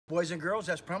Boys and girls,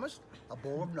 as promised, a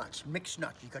bowl of nuts, mixed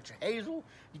nuts. You got your hazel,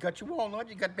 you got your walnut,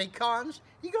 you got pecans,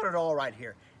 you got it all right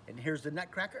here. And here's the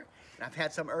nutcracker, and I've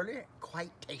had some earlier,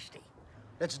 quite tasty.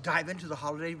 Let's dive into the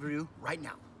holiday review right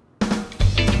now.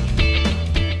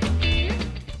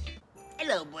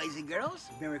 Hello, boys and girls.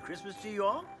 Merry Christmas to you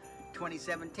all.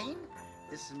 2017.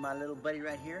 This is my little buddy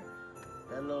right here,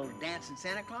 the little dancing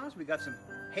Santa Claus. We got some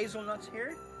hazelnuts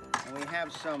here, and we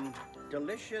have some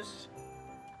delicious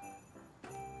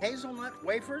hazelnut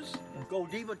wafers,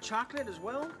 Godiva chocolate as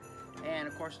well, and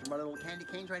of course my little candy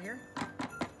canes right here.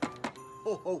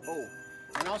 Ho, ho, ho.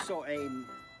 And also a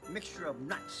mixture of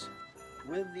nuts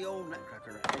with the old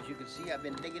nutcracker. As you can see, I've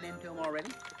been digging into them already.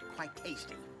 Quite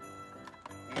tasty.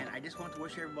 And I just want to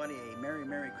wish everybody a Merry,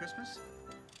 Merry Christmas.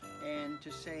 And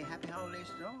to say Happy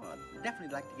Holidays to all. I'd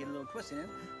definitely like to get a little twist in it.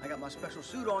 I got my special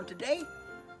suit on today,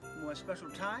 my special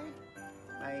tie,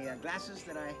 my glasses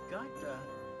that I got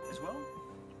as well.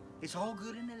 It's all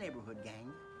good in the neighborhood,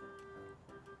 gang.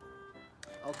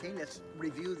 Okay, let's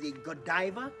review the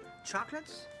Godiva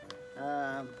chocolates.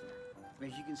 As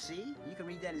you can see, you can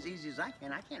read that as easy as I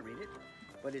can. I can't read it,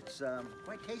 but it's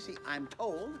quite tasty, I'm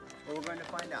told, but we're going to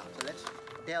find out. So let's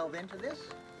delve into this.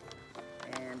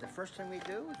 And the first thing we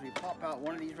do is we pop out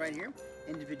one of these right here,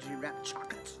 individually wrapped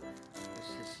chocolates.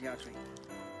 This is actually,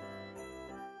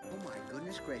 oh my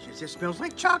goodness gracious, it smells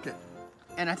like chocolate.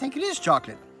 And I think it is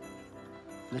chocolate.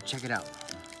 Let's check it out.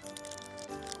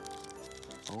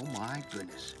 Oh my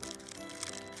goodness.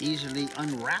 Easily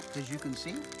unwrapped, as you can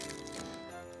see.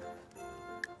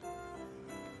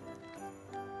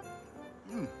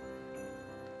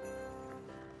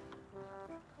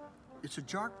 It's a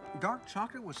dark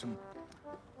chocolate with some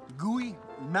gooey,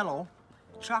 mellow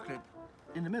chocolate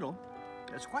in the middle.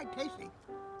 That's quite tasty.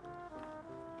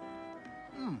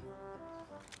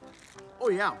 Oh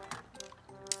yeah.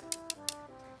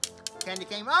 Candy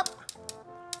came up,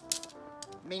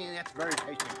 meaning that's very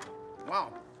tasty.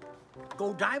 Wow.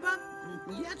 Godiva?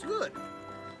 Yeah, it's good.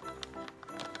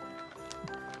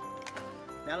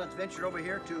 Now let's venture over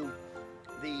here to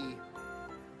the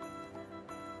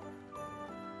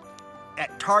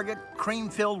at Target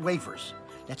cream-filled wafers.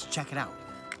 Let's check it out.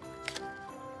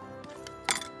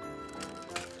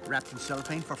 Wrapped in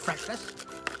cellophane for freshness.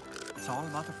 It's all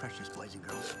about the freshness, boys and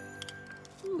girls.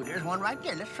 Ooh, there's one right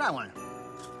there. Let's try one.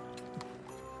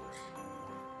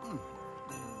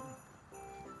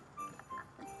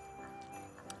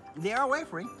 They are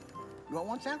wafery. You want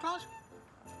one, Santa Claus?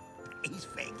 He's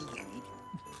fake, he can't eat.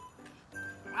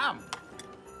 Wow.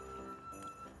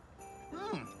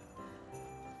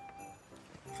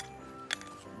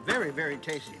 Very, very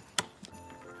tasty.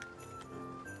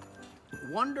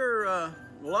 Wonder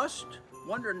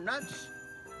Wonder Nuts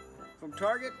from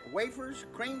Target. Wafers,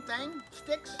 cream thing,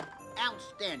 sticks,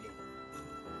 outstanding.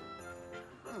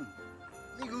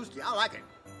 I like it.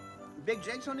 Big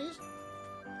Jakes on these?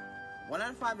 1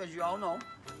 out of 5, as you all know.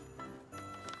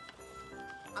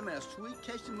 I'm in a sweet,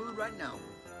 tasty mood right now.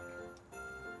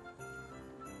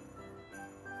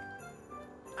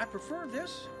 I prefer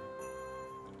this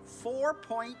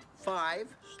 4.5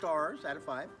 stars out of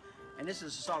 5. And this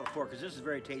is a solid 4 because this is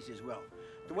very tasty as well.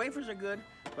 The wafers are good,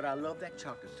 but I love that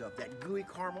chocolate stuff. That gooey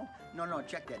caramel. No,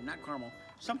 check that, not caramel.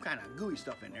 Some kind of gooey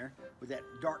stuff in there with that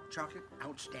dark chocolate.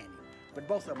 Outstanding. But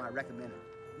both of them I recommend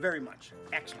very much.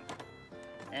 Excellent.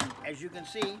 And as you can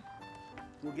see,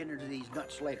 we'll get into these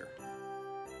nuts later.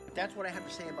 But that's what I have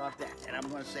to say about that. And I'm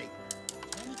going to say,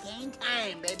 candy cane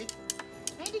time, baby.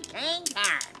 Candy cane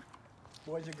time.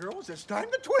 Boys and girls, it's time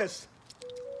to twist.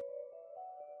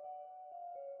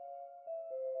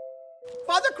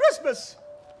 Father Christmas.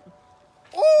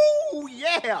 Oh,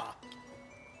 yeah.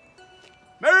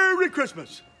 Merry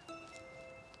Christmas.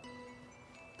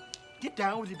 Get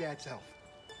down with your bad self.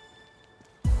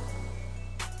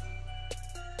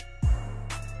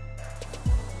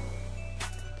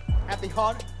 Happy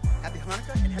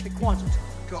Hanukkah and Happy Kwanzaa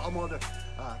to all my other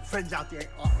friends out there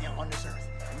on this earth.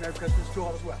 And Merry Christmas to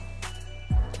all as well.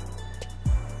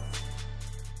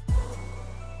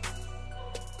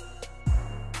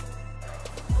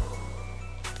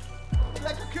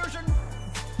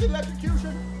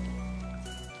 Electrocution.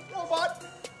 Robot.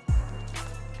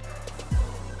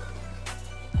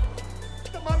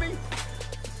 The mummy.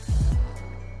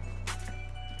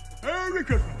 Merry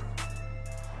Christmas.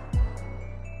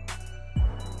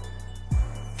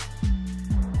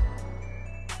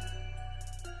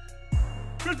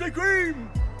 Krispy Kreme!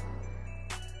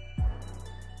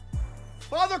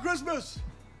 Father Christmas!